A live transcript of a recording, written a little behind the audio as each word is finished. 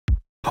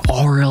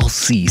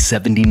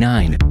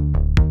RLC-79,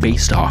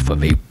 based off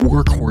of a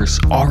workhorse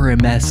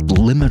RMS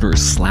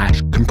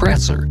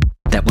limiter/compressor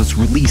that was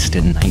released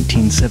in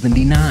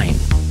 1979.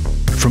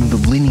 From the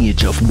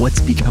lineage of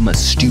what's become a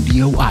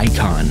studio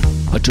icon,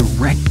 a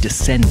direct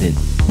descendant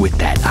with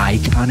that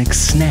iconic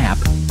snap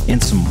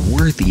and some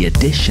worthy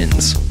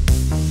additions.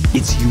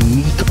 Its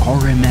unique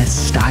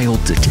RMS-style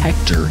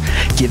detector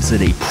gives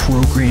it a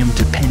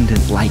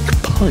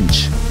program-dependent-like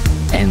punch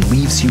and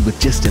leaves you with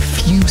just a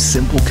few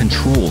simple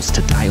controls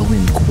to dial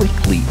in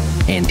quickly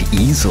and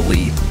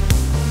easily.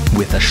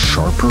 With a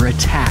sharper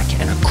attack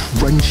and a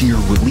crunchier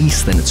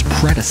release than its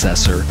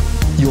predecessor,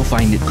 you'll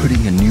find it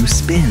putting a new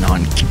spin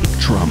on kick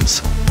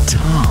drums,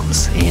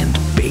 toms, and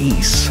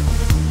bass.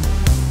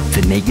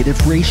 The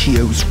negative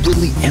ratios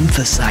really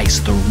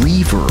emphasize the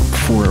reverb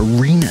for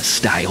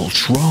arena-style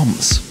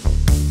drums.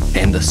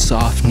 And the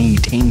soft knee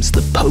tames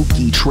the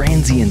pokey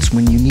transients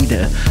when you need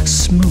a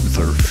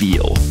smoother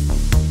feel.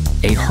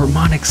 A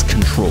harmonics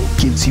control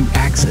gives you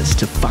access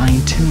to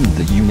fine-tune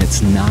the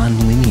unit's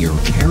non-linear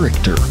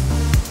character.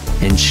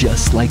 And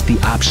just like the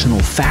optional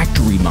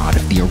factory mod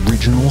of the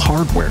original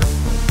hardware,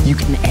 you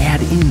can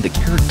add in the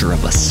character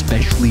of a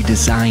specially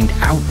designed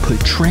output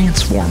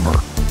transformer,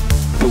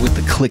 but with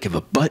the click of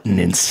a button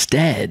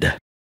instead.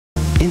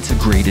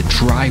 Integrated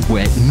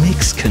dry-wet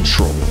mix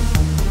control,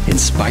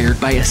 inspired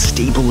by a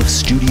stable of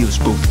studios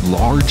both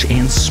large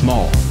and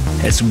small,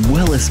 as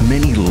well as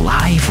many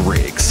live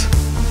rigs.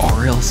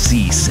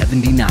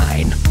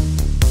 RLC-79.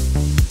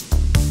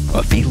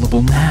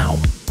 Available now.